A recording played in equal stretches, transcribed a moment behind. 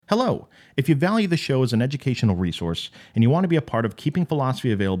Hello! If you value the show as an educational resource and you want to be a part of keeping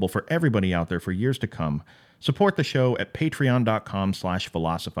philosophy available for everybody out there for years to come, support the show at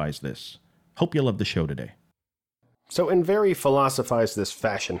patreon.com/philosophize-this. Hope you love the show today. So in very philosophize this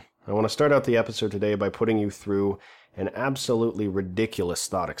fashion, I want to start out the episode today by putting you through an absolutely ridiculous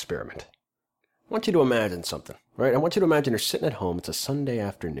thought experiment. I want you to imagine something, right? I want you to imagine you're sitting at home. It's a Sunday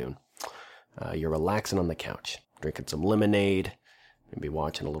afternoon. You're relaxing on the couch, drinking some lemonade, maybe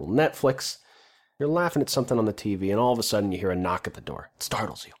watching a little Netflix. You're laughing at something on the TV, and all of a sudden you hear a knock at the door. It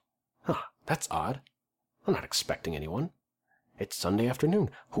startles you. That's odd. I'm not expecting anyone. It's Sunday afternoon.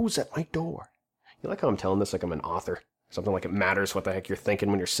 Who's at my door? You like how I'm telling this like I'm an author? Something like it matters what the heck you're thinking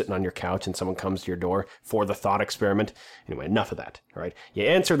when you're sitting on your couch and someone comes to your door for the thought experiment. Anyway, enough of that, all right? You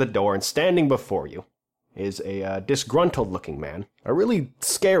answer the door, and standing before you is a disgruntled-looking man, a really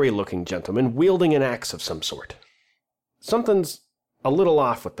scary-looking gentleman wielding an axe of some sort. Something's a little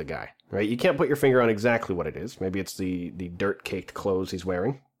off with the guy, right? You can't put your finger on exactly what it is. Maybe it's the dirt-caked clothes he's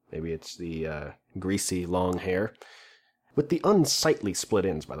wearing. Maybe it's the greasy, long hair. With the unsightly split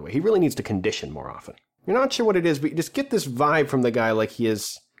ends, by the way. He really needs to condition more often. You're not sure what it is, but you just get this vibe from the guy like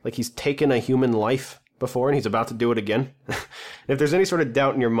he's taken a human life before and he's about to do it again. If there's any sort of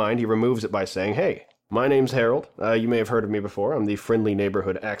doubt in your mind, he removes it by saying, "Hey, my name's Harold. You may have heard of me before. I'm the friendly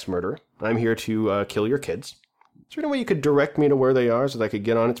neighborhood axe murderer. I'm here to kill your kids. Is there any way you could direct me to where they are so that I could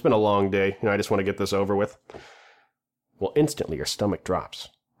get on? It's been a long day. I just want to get this over with." Well, instantly your stomach drops,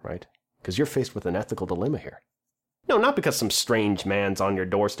 right? Because you're faced with an ethical dilemma here. No, not because some strange man's on your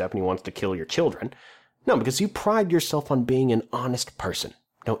doorstep and he wants to kill your children. No, because you pride yourself on being an honest person,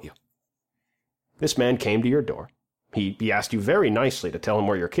 don't you? This man came to your door. He asked you very nicely to tell him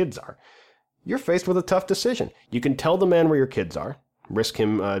where your kids are. You're faced with a tough decision. You can tell the man where your kids are, risk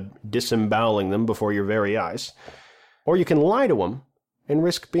him disemboweling them before your very eyes, or you can lie to him and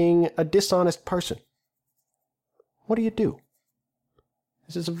risk being a dishonest person. What do you do?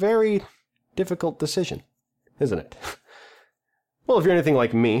 This is a very difficult decision, isn't it? Well, if you're anything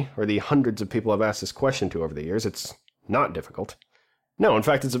like me, or the hundreds of people I've asked this question to over the years, it's not difficult. No, in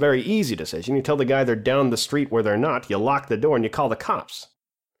fact, it's a very easy decision. You tell the guy they're down the street where they're not, you lock the door, and you call the cops.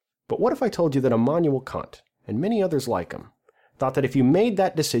 But what if I told you that Immanuel Kant, and many others like him, thought that if you made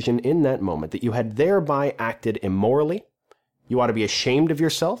that decision in that moment, that you had thereby acted immorally, you ought to be ashamed of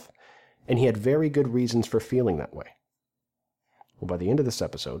yourself, and he had very good reasons for feeling that way? Well, by the end of this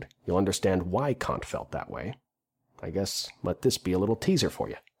episode, you'll understand why Kant felt that way. I guess let this be a little teaser for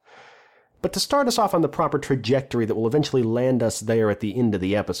you. But to start us off on the proper trajectory that will eventually land us there at the end of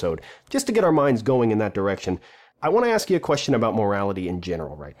the episode, just to get our minds going in that direction, I want to ask you a question about morality in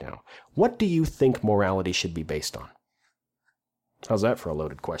general right now. What do you think morality should be based on? How's that for a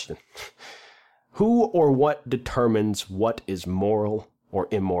loaded question? Who or what determines what is moral or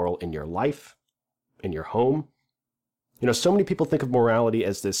immoral in your life, in your home? You know, so many people think of morality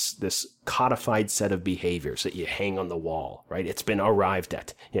as this codified set of behaviors that you hang on the wall, right? It's been arrived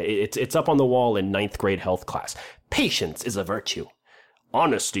at. It's up on the wall in 9th grade health class. Patience is a virtue.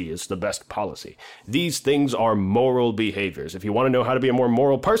 Honesty is the best policy. These things are moral behaviors. If you want to know how to be a more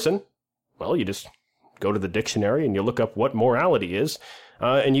moral person, well, you just go to the dictionary and you look up what morality is,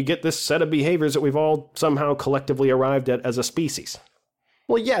 and you get this set of behaviors that we've all somehow collectively arrived at as a species.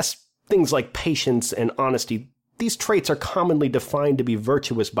 Well, yes, things like patience and honesty, these traits are commonly defined to be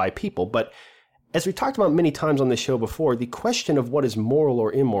virtuous by people, but as we talked about many times on this show before, the question of what is moral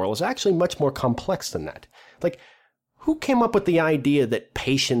or immoral is actually much more complex than that. Like, who came up with the idea that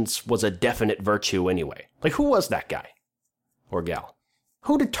patience was a definite virtue anyway? Like, who was that guy? Or gal?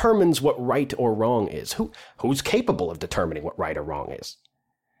 Who determines what right or wrong is? Who's capable of determining what right or wrong is?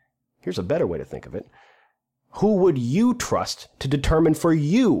 Here's a better way to think of it. Who would you trust to determine for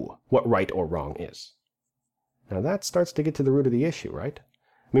you what right or wrong is? Now that starts to get to the root of the issue, right?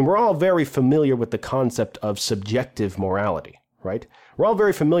 I mean, we're all very familiar with the concept of subjective morality, right? We're all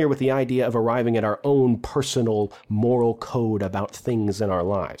very familiar with the idea of arriving at our own personal moral code about things in our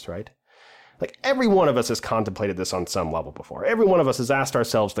lives, right? Like, every one of us has contemplated this on some level before. Every one of us has asked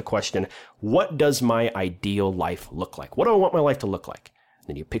ourselves the question, what does my ideal life look like? What do I want my life to look like?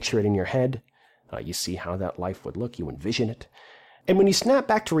 Then you picture it in your head. You see how that life would look. You envision it. And when you snap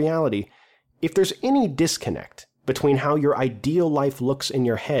back to reality, if there's any disconnect between how your ideal life looks in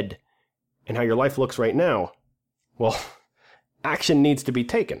your head and how your life looks right now, well, action needs to be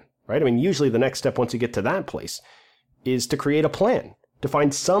taken, right? I mean, usually the next step once you get to that place is to create a plan, to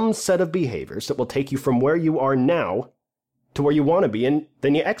find some set of behaviors that will take you from where you are now to where you want to be, and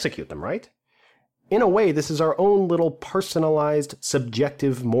then you execute them, right? In a way, this is our own little personalized,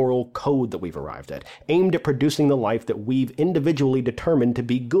 subjective moral code that we've arrived at, aimed at producing the life that we've individually determined to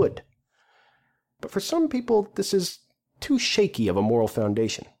be good. But for some people, this is too shaky of a moral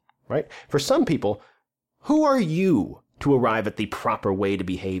foundation, right? For some people, who are you to arrive at the proper way to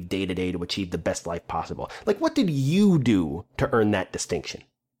behave day to day to achieve the best life possible? Like, what did you do to earn that distinction?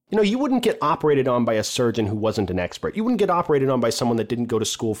 You know, you wouldn't get operated on by a surgeon who wasn't an expert. You wouldn't get operated on by someone that didn't go to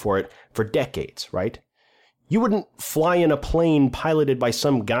school for it for decades, right? You wouldn't fly in a plane piloted by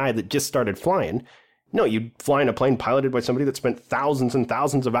some guy that just started flying. No, you'd fly in a plane piloted by somebody that spent thousands and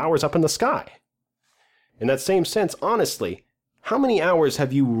thousands of hours up in the sky. In that same sense, honestly, how many hours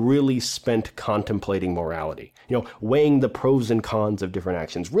have you really spent contemplating morality? You know, weighing the pros and cons of different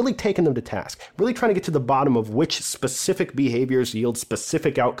actions, really taking them to task, really trying to get to the bottom of which specific behaviors yield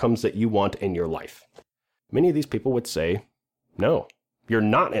specific outcomes that you want in your life. Many of these people would say, no, you're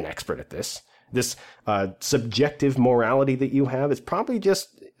not an expert at this. This subjective morality that you have is probably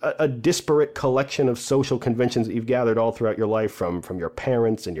just a disparate collection of social conventions that you've gathered all throughout your life from your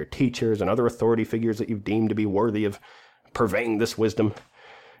parents and your teachers and other authority figures that you've deemed to be worthy of purveying this wisdom.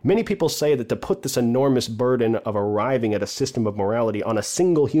 Many people say that to put this enormous burden of arriving at a system of morality on a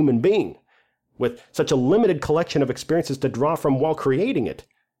single human being, with such a limited collection of experiences to draw from while creating it,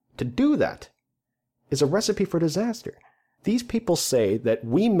 to do that is a recipe for disaster. These people say that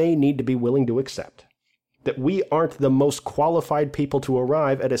we may need to be willing to accept that we aren't the most qualified people to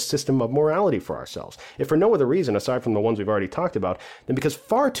arrive at a system of morality for ourselves, if for no other reason aside from the ones we've already talked about, than because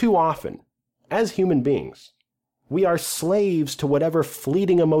far too often, as human beings, we are slaves to whatever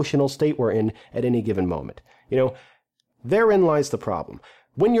fleeting emotional state we're in at any given moment. You know, therein lies the problem.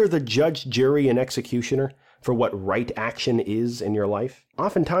 When you're the judge, jury, and executioner for what right action is in your life,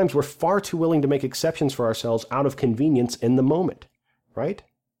 oftentimes we're far too willing to make exceptions for ourselves out of convenience in the moment, right?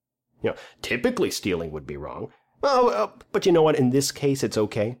 You know, typically stealing would be wrong. But you know what? In this case, it's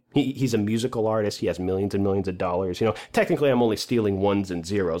okay. He's a musical artist. He has millions and millions of dollars. You know, technically, I'm only stealing ones and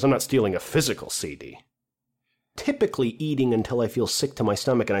zeros. I'm not stealing a physical CD. Typically, eating until I feel sick to my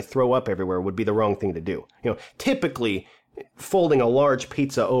stomach and I throw up everywhere would be the wrong thing to do. You know, typically, folding a large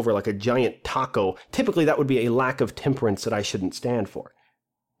pizza over like a giant taco, typically that would be a lack of temperance that I shouldn't stand for.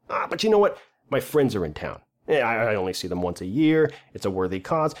 But you know what? My friends are in town. I only see them once a year. It's a worthy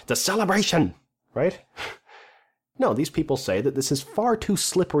cause. It's a celebration, right? No, these people say that this is far too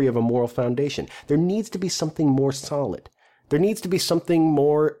slippery of a moral foundation. There needs to be something more solid. There needs to be something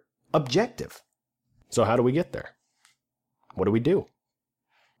more objective. So how do we get there? What do we do?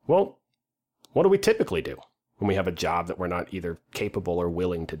 Well, what do we typically do when we have a job that we're not either capable or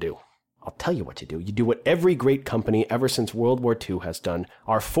willing to do? I'll tell you what you do. You do what every great company ever since World War II has done.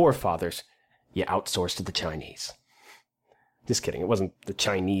 Our forefathers, you outsource to the Chinese. Just kidding. It wasn't the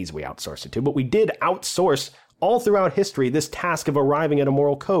Chinese we outsourced it to, but we did outsource all throughout history this task of arriving at a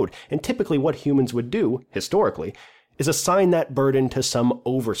moral code. And typically what humans would do, historically, is assign that burden to some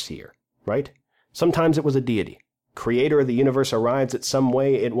overseer, right? Sometimes it was a deity. Creator of the universe arrives at some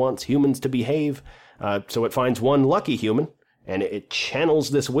way it wants humans to behave, so it finds one lucky human, and it channels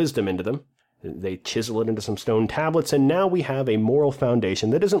this wisdom into them. They chisel it into some stone tablets, and now we have a moral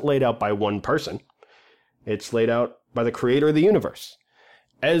foundation that isn't laid out by one person. It's laid out by the creator of the universe.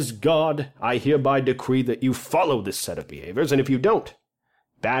 As God, I hereby decree that you follow this set of behaviors, and if you don't,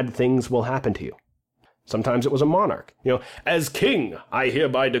 bad things will happen to you. Sometimes it was a monarch. You know, as king, I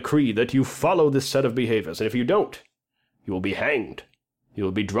hereby decree that you follow this set of behaviors, and if you don't, you will be hanged. You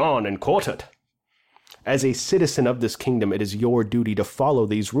will be drawn and quartered. As a citizen of this kingdom, it is your duty to follow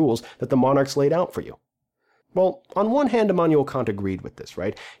these rules that the monarchs laid out for you. Well, on one hand, Immanuel Kant agreed with this,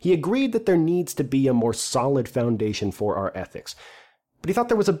 right? He agreed that there needs to be a more solid foundation for our ethics. But he thought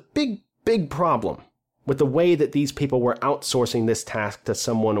there was a big problem with the way that these people were outsourcing this task to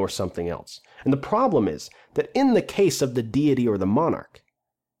someone or something else. And the problem is that in the case of the deity or the monarch,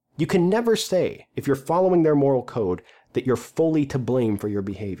 you can never say, if you're following their moral code, that you're fully to blame for your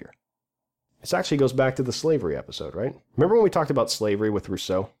behavior. This actually goes back to the slavery episode, right? Remember when we talked about slavery with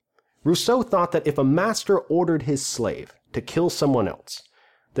Rousseau? Rousseau thought that if a master ordered his slave to kill someone else,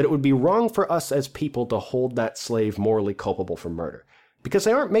 that it would be wrong for us as people to hold that slave morally culpable for murder, because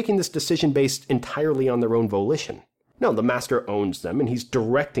they aren't making this decision based entirely on their own volition. No, the master owns them, and he's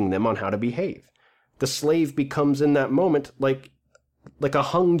directing them on how to behave. The slave becomes in that moment like a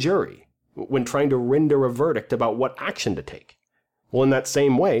hung jury when trying to render a verdict about what action to take. Well, in that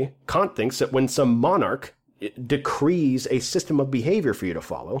same way, Kant thinks that when some monarch decrees a system of behavior for you to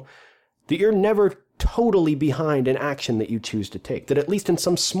follow, that you're never totally behind an action that you choose to take, that at least in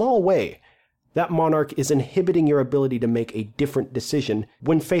some small way, that monarch is inhibiting your ability to make a different decision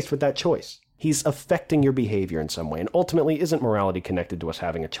when faced with that choice. He's affecting your behavior in some way, and ultimately isn't morality connected to us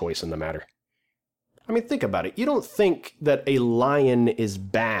having a choice in the matter? I mean, think about it. You don't think that a lion is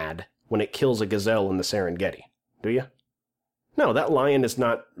bad when it kills a gazelle in the Serengeti, do you? No, that lion is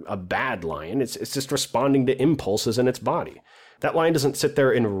not a bad lion. It's just responding to impulses in its body. That lion doesn't sit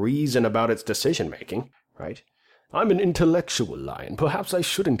there and reason about its decision-making, right? I'm an intellectual lion. Perhaps I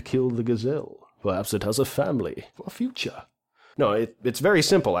shouldn't kill the gazelle. Perhaps it has a family, a future. No, it's very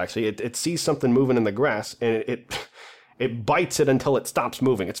simple, actually. It sees something moving in the grass, and it bites it until it stops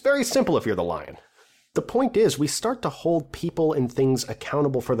moving. It's very simple if you're the lion. The point is, we start to hold people and things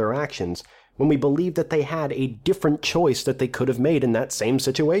accountable for their actions when we believe that they had a different choice that they could have made in that same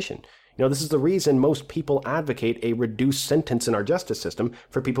situation. This is the reason most people advocate a reduced sentence in our justice system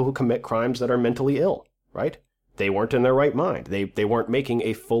for people who commit crimes that are mentally ill, right? They weren't in their right mind. They weren't making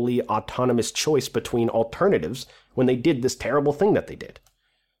a fully autonomous choice between alternatives when they did this terrible thing that they did.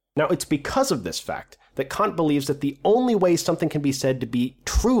 Now, it's because of this fact that Kant believes that the only way something can be said to be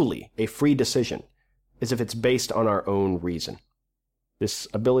truly a free decision is if it's based on our own reason. This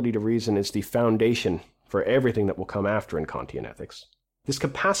ability to reason is the foundation for everything that will come after in Kantian ethics. This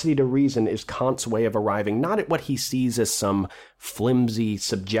capacity to reason is Kant's way of arriving not at what he sees as some flimsy,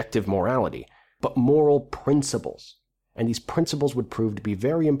 subjective morality, but moral principles. And these principles would prove to be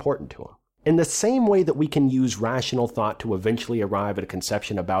very important to him. In the same way that we can use rational thought to eventually arrive at a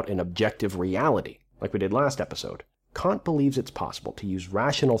conception about an objective reality, like we did last episode, Kant believes it's possible to use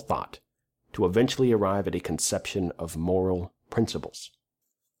rational thought to eventually arrive at a conception of moral principles.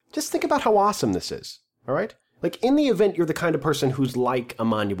 Just think about how awesome this is, all right? Like, in the event you're the kind of person who's like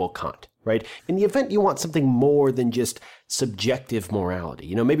Immanuel Kant, right? In the event you want something more than just subjective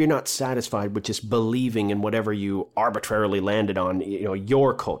morality, maybe you're not satisfied with just believing in whatever you arbitrarily landed on,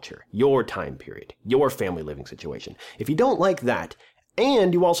 your culture, your time period, your family living situation. If you don't like that,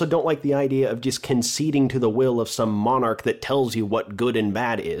 and you also don't like the idea of just conceding to the will of some monarch that tells you what good and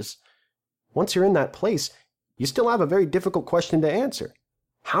bad is, once you're in that place, you still have a very difficult question to answer.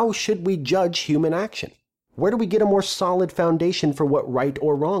 How should we judge human action? Where do we get a more solid foundation for what right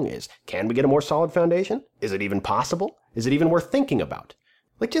or wrong is? Can we get a more solid foundation? Is it even possible? Is it even worth thinking about?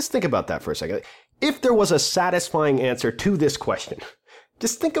 Just think about that for a second. If there was a satisfying answer to this question,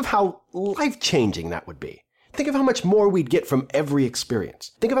 just think of how life-changing that would be. Think of how much more we'd get from every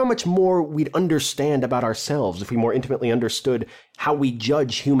experience. Think of how much more we'd understand about ourselves if we more intimately understood how we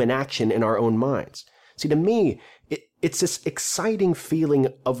judge human action in our own minds. See, to me, it's this exciting feeling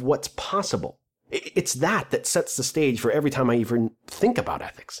of what's possible. It's that sets the stage for every time I even think about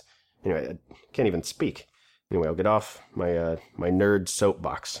ethics. Anyway, I can't even speak. Anyway, I'll get off my nerd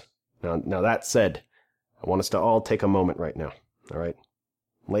soapbox. Now that said, I want us to all take a moment right now, all right?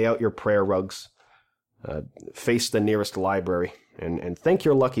 Lay out your prayer rugs, face the nearest library, and thank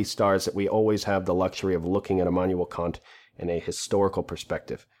your lucky stars that we always have the luxury of looking at Immanuel Kant in a historical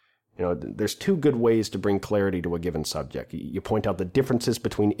perspective. There's two good ways to bring clarity to a given subject. You point out the differences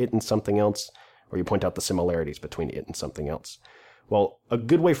between it and something else, or you point out the similarities between it and something else. Well, a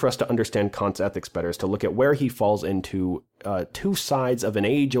good way for us to understand Kant's ethics better is to look at where he falls into two sides of an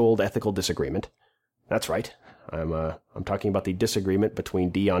age-old ethical disagreement. That's right. I'm talking about the disagreement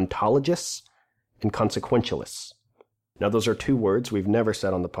between deontologists and consequentialists. Now, those are two words we've never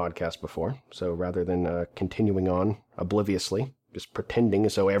said on the podcast before, so rather than continuing on obliviously, just pretending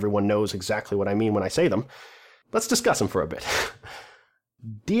as though everyone knows exactly what I mean when I say them, let's discuss them for a bit.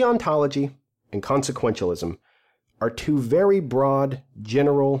 Deontology and consequentialism are two very broad,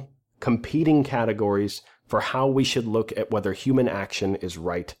 general, competing categories for how we should look at whether human action is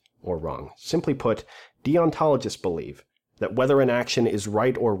right or wrong. Simply put, deontologists believe that whether an action is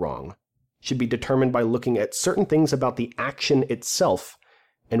right or wrong should be determined by looking at certain things about the action itself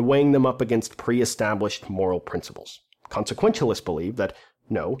and weighing them up against pre-established moral principles. Consequentialists believe that,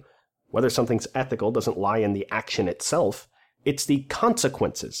 no, whether something's ethical doesn't lie in the action itself, it's the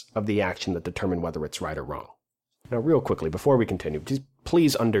consequences of the action that determine whether it's right or wrong. Now, real quickly, before we continue, just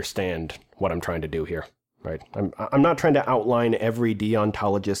please understand what I'm trying to do here, right? I'm not trying to outline every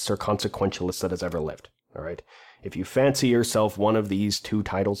deontologist or consequentialist that has ever lived, all right? If you fancy yourself one of these two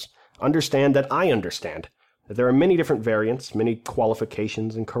titles, understand that I understand that there are many different variants, many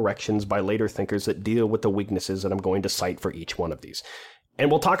qualifications and corrections by later thinkers that deal with the weaknesses that I'm going to cite for each one of these. And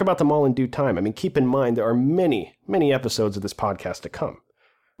we'll talk about them all in due time. I mean, keep in mind, there are many, many episodes of this podcast to come.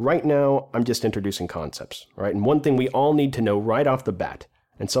 Right now, I'm just introducing concepts, right? And one thing we all need to know right off the bat,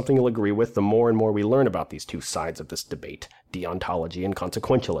 and something you'll agree with the more and more we learn about these two sides of this debate, deontology and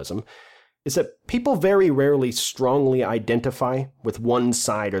consequentialism, is that people very rarely strongly identify with one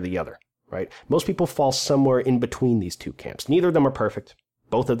side or the other, right? Most people fall somewhere in between these two camps. Neither of them are perfect,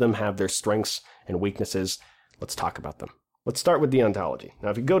 Both of them have their strengths and weaknesses. Let's talk about them. Let's start with deontology. Now,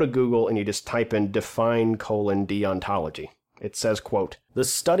 if you go to Google and you just type in define deontology, it says, quote, the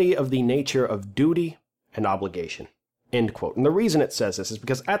study of the nature of duty and obligation, end quote. And the reason it says this is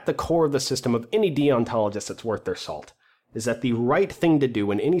because at the core of the system of any deontologist that's worth their salt is that the right thing to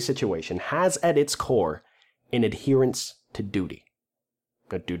do in any situation has at its core an adherence to duty.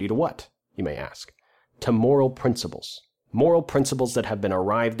 A duty to what, you may ask? To moral principles. Moral principles that have been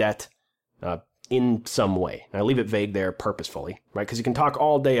arrived at in some way. And I leave it vague there purposefully, right? Because you can talk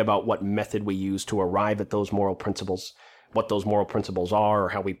all day about what method we use to arrive at those moral principles, what those moral principles are, or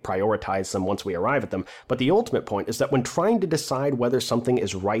how we prioritize them once we arrive at them. But the ultimate point is that when trying to decide whether something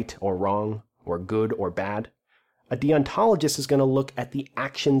is right or wrong, or good or bad, a deontologist is going to look at the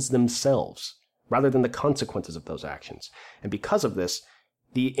actions themselves, rather than the consequences of those actions. And because of this,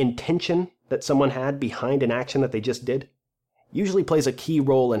 the intention that someone had behind an action that they just did usually plays a key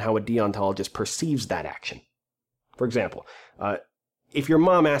role in how a deontologist perceives that action. For example, if your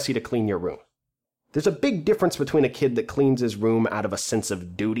mom asks you to clean your room, there's a big difference between a kid that cleans his room out of a sense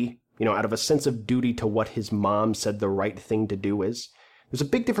of duty, out of a sense of duty to what his mom said the right thing to do is. There's a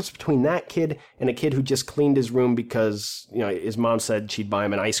big difference between that kid and a kid who just cleaned his room because, his mom said she'd buy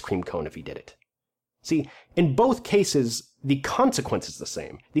him an ice cream cone if he did it. See, in both cases, the consequence is the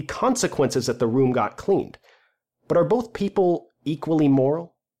same. The consequence is that the room got cleaned. But are both people equally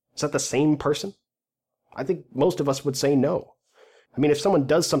moral? Is that the same person? I think most of us would say no. I mean, if someone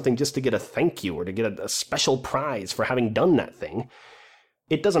does something just to get a thank you or to get a special prize for having done that thing,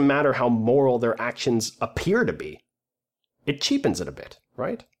 it doesn't matter how moral their actions appear to be. It cheapens it a bit,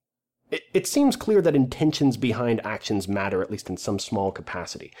 right? It seems clear that intentions behind actions matter, at least in some small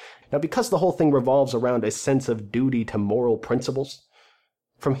capacity. Now, because the whole thing revolves around a sense of duty to moral principles,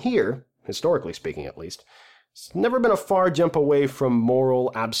 from here, historically speaking at least, it's never been a far jump away from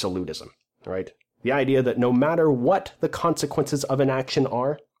moral absolutism, right? The idea that no matter what the consequences of an action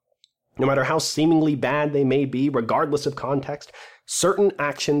are, no matter how seemingly bad they may be, regardless of context, certain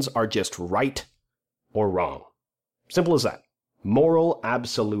actions are just right or wrong. Simple as that. Moral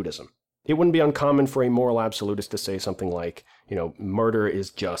absolutism. It wouldn't be uncommon for a moral absolutist to say something like, murder is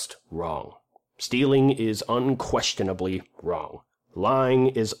just wrong. Stealing is unquestionably wrong. Lying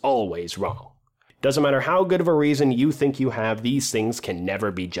is always wrong. Doesn't matter how good of a reason you think you have, these things can never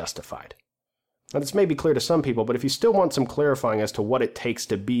be justified. Now, this may be clear to some people, but if you still want some clarifying as to what it takes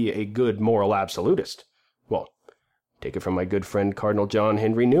to be a good moral absolutist, well, take it from my good friend Cardinal John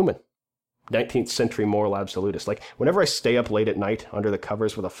Henry Newman. 19th century moral absolutist. Like, whenever I stay up late at night under the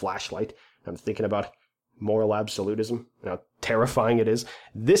covers with a flashlight, I'm thinking about moral absolutism, and how terrifying it is,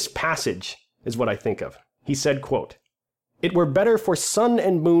 this passage is what I think of. He said, quote, "It were better for sun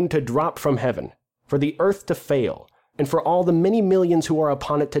and moon to drop from heaven, for the earth to fail, and for all the many millions who are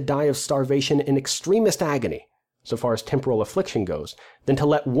upon it to die of starvation in extremest agony, so far as temporal affliction goes, than to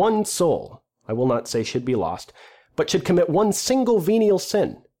let one soul, I will not say should be lost, but should commit one single venial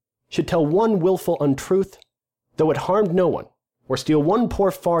sin, should tell one willful untruth, though it harmed no one, or steal one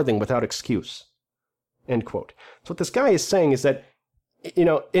poor farthing without excuse." End quote. So what this guy is saying is that,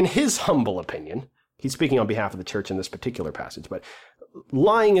 in his humble opinion, he's speaking on behalf of the church in this particular passage, but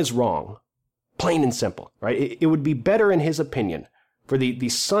lying is wrong, plain and simple, right? It would be better, in his opinion, for the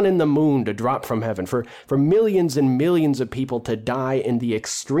sun and the moon to drop from heaven, for millions and millions of people to die in the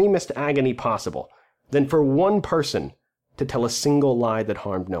extremest agony possible, than for one person to tell a single lie that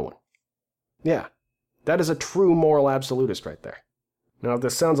harmed no one. Yeah, that is a true moral absolutist right there. Now, if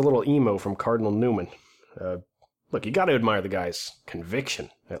this sounds a little emo from Cardinal Newman, look, you gotta admire the guy's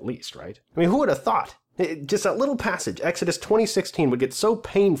conviction, at least, right? I mean, who would have thought? Just that little passage, Exodus 20:16, would get so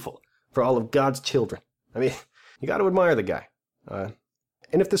painful for all of God's children. I mean, you gotta admire the guy.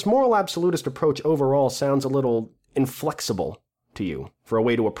 And if this moral absolutist approach overall sounds a little inflexible to you for a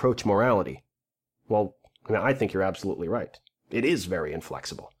way to approach morality, well, I think you're absolutely right. It is very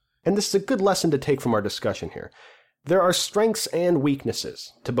inflexible. And this is a good lesson to take from our discussion here. There are strengths and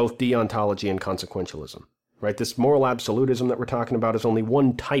weaknesses to both deontology and consequentialism, right? This moral absolutism that we're talking about is only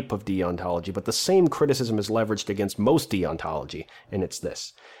one type of deontology, but the same criticism is leveraged against most deontology, and it's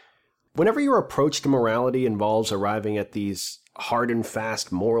this. Whenever your approach to morality involves arriving at these hard and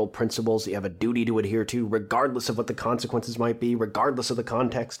fast moral principles that you have a duty to adhere to, regardless of what the consequences might be, regardless of the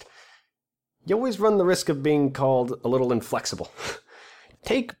context, you always run the risk of being called a little inflexible.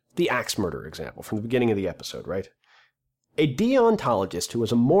 Take the axe murder example from the beginning of the episode, right? A deontologist who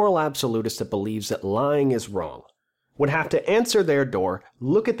is a moral absolutist that believes that lying is wrong would have to answer their door,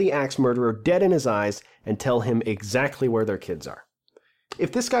 look at the axe murderer dead in his eyes, and tell him exactly where their kids are.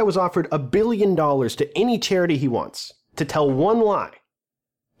 If this guy was offered $1 billion to any charity he wants to tell one lie,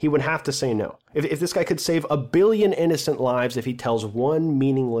 he would have to say no. If this guy could save 1 billion innocent lives if he tells one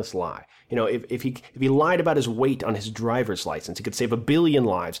meaningless lie, if he lied about his weight on his driver's license, he could save 1 billion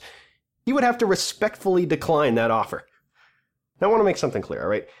lives, he would have to respectfully decline that offer. Now, I want to make something clear, all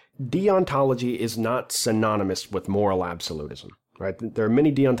right? Deontology is not synonymous with moral absolutism, right? There are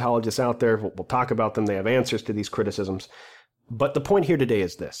many deontologists out there. We'll talk about them. They have answers to these criticisms. But the point here today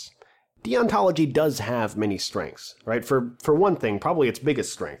is this. Deontology does have many strengths, right? For one thing, probably its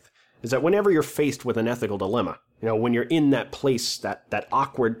biggest strength is that whenever you're faced with an ethical dilemma, when you're in that place, that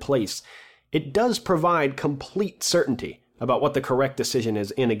awkward place, it does provide complete certainty about what the correct decision is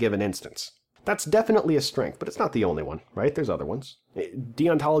in a given instance. That's definitely a strength, but it's not the only one, right? There's other ones.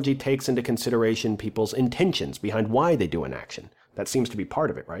 Deontology takes into consideration people's intentions behind why they do an action. That seems to be part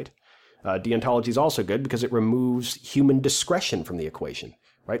of it, right? Deontology is also good because it removes human discretion from the equation,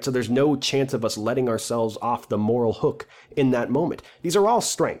 right? So there's no chance of us letting ourselves off the moral hook in that moment. These are all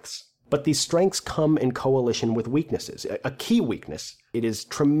strengths, but these strengths come in coalition with weaknesses. A key weakness, it is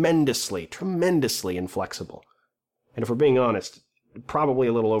tremendously, tremendously inflexible. And if we're being honest, probably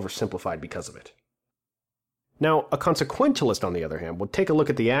a little oversimplified because of it. Now, a consequentialist, on the other hand, would take a look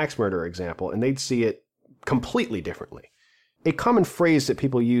at the axe murderer example, and they'd see it completely differently. A common phrase that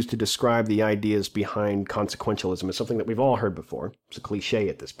people use to describe the ideas behind consequentialism is something that we've all heard before. It's a cliche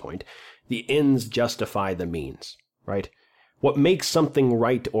at this point. The ends justify the means, right? What makes something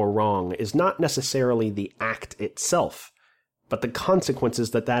right or wrong is not necessarily the act itself, but the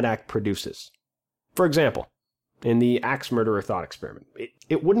consequences that act produces. For example, in the axe murderer thought experiment,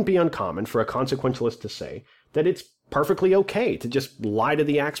 it wouldn't be uncommon for a consequentialist to say that it's perfectly okay to just lie to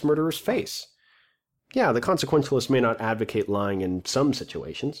the axe murderer's face. Yeah, the consequentialist may not advocate lying in some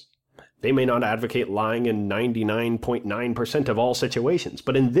situations. They may not advocate lying in 99.9% of all situations,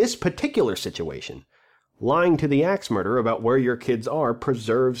 but in this particular situation, lying to the axe murderer about where your kids are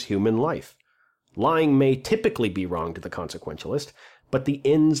preserves human life. Lying may typically be wrong to the consequentialist, but the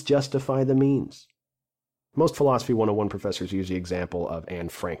ends justify the means. Most Philosophy 101 professors use the example of Anne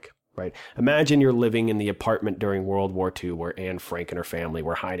Frank, right? Imagine you're living in the apartment during World War II where Anne Frank and her family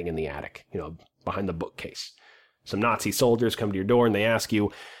were hiding in the attic, behind the bookcase. Some Nazi soldiers come to your door and they ask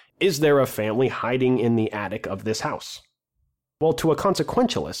you, is there a family hiding in the attic of this house? Well, to a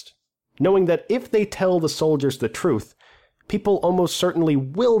consequentialist, knowing that if they tell the soldiers the truth, people almost certainly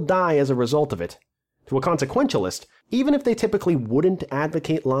will die as a result of it. To a consequentialist, even if they typically wouldn't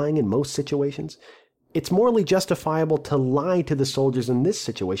advocate lying in most situations, it's morally justifiable to lie to the soldiers in this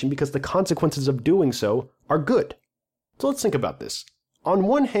situation because the consequences of doing so are good. So let's think about this. On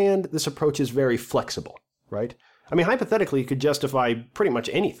one hand, this approach is very flexible, right? I mean, hypothetically, you could justify pretty much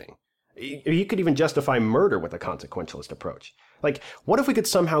anything. You could even justify murder with a consequentialist approach. Like, what if we could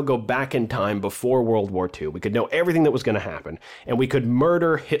somehow go back in time before World War II? We could know everything that was going to happen, and we could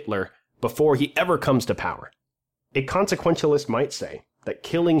murder Hitler before he ever comes to power. A consequentialist might say that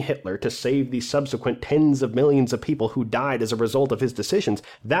killing Hitler to save the subsequent tens of millions of people who died as a result of his decisions,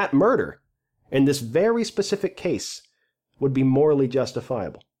 that murder, in this very specific case, would be morally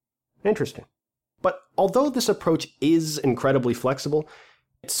justifiable. Interesting. But although this approach is incredibly flexible,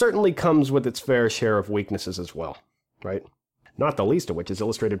 it certainly comes with its fair share of weaknesses as well, right? Not the least of which is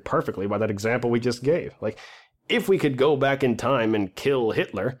illustrated perfectly by that example we just gave. Like, if we could go back in time and kill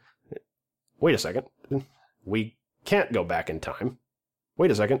Hitler... Wait a second. We can't go back in time. Wait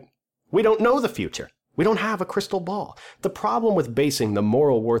a second. We don't know the future. We don't have a crystal ball. The problem with basing the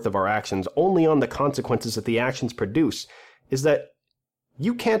moral worth of our actions only on the consequences that the actions produce is that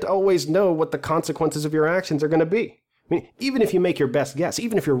you can't always know what the consequences of your actions are going to be. I mean, even if you make your best guess,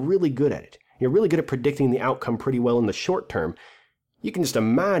 even if you're really good at it, you're really good at predicting the outcome pretty well in the short term, you can just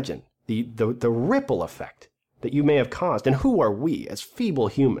imagine the ripple effect that you may have caused. And who are we, as feeble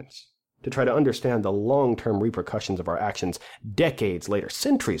humans, to try to understand the long-term repercussions of our actions decades later,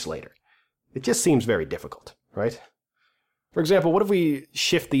 centuries later? It just seems very difficult, right? For example, what if we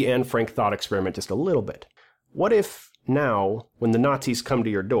shift the Anne Frank thought experiment just a little bit? What if now, when the Nazis come to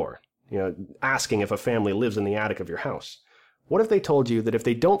your door, asking if a family lives in the attic of your house, what if they told you that if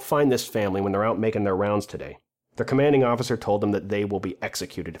they don't find this family when they're out making their rounds today, their commanding officer told them that they will be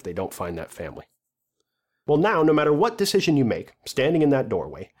executed if they don't find that family? Well, now, no matter what decision you make, standing in that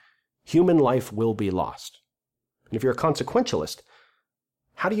doorway, human life will be lost. And if you're a consequentialist,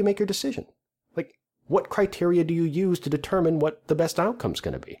 how do you make your decision? Like, what criteria do you use to determine what the best outcome's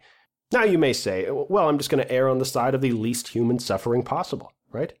going to be? Now you may say, well, I'm just going to err on the side of the least human suffering possible,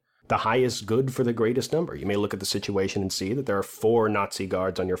 right? The highest good for the greatest number. You may look at the situation and see that there are 4 Nazi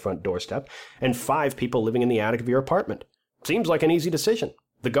guards on your front doorstep and 5 people living in the attic of your apartment. Seems like an easy decision.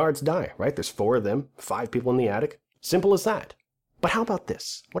 The guards die, right? There's 4 of them, 5 people in the attic. Simple as that. But how about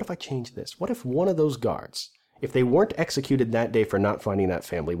this? What if I change this? What if one of those guards, if they weren't executed that day for not finding that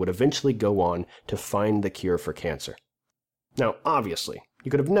family, would eventually go on to find the cure for cancer? Now, obviously,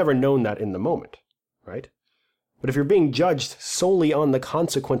 you could have never known that in the moment, right? But if you're being judged solely on the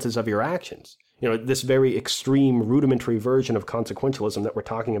consequences of your actions, this very extreme, rudimentary version of consequentialism that we're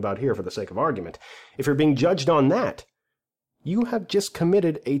talking about here for the sake of argument, if you're being judged on that, you have just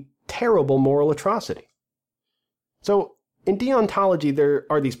committed a terrible moral atrocity. So, in deontology, there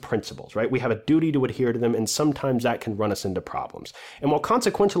are these principles, right? We have a duty to adhere to them, and sometimes that can run us into problems. And while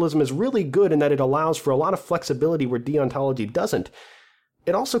consequentialism is really good in that it allows for a lot of flexibility where deontology doesn't,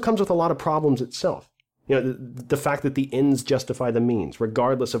 it also comes with a lot of problems itself. The fact that the ends justify the means,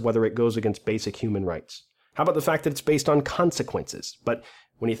 regardless of whether it goes against basic human rights. How about the fact that it's based on consequences? But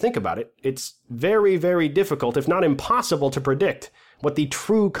when you think about it, it's very, very difficult, if not impossible, to predict what the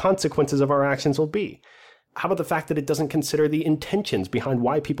true consequences of our actions will be. How about the fact that it doesn't consider the intentions behind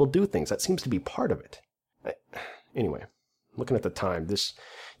why people do things? That seems to be part of it. Anyway, looking at the time,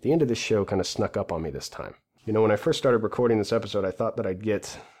 the end of this show kind of snuck up on me this time. When I first started recording this episode, I thought that I'd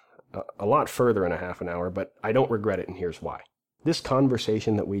get a lot further in a half an hour, but I don't regret it, and here's why. This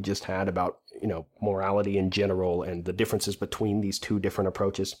conversation that we just had about, morality in general and the differences between these two different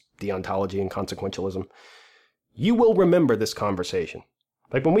approaches, deontology and consequentialism, you will remember this conversation.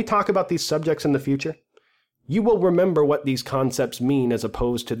 Like when we talk about these subjects in the future, you will remember what these concepts mean as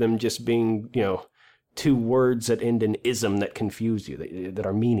opposed to them just being, two words that end in ism that confuse you, that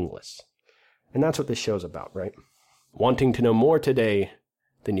are meaningless. And that's what this show's about, right? Wanting to know more today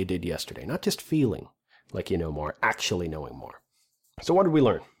than you did yesterday. Not just feeling like you know more, actually knowing more. So what did we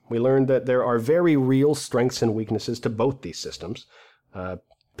learn? We learned that there are very real strengths and weaknesses to both these systems.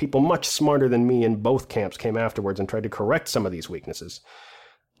 People much smarter than me in both camps came afterwards and tried to correct some of these weaknesses.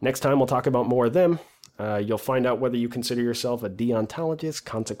 Next time we'll talk about more of them. You'll find out whether you consider yourself a deontologist,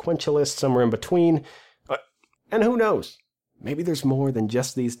 consequentialist, somewhere in between. And who knows? Maybe there's more than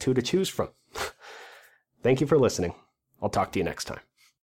just these two to choose from. Thank you for listening. I'll talk to you next time.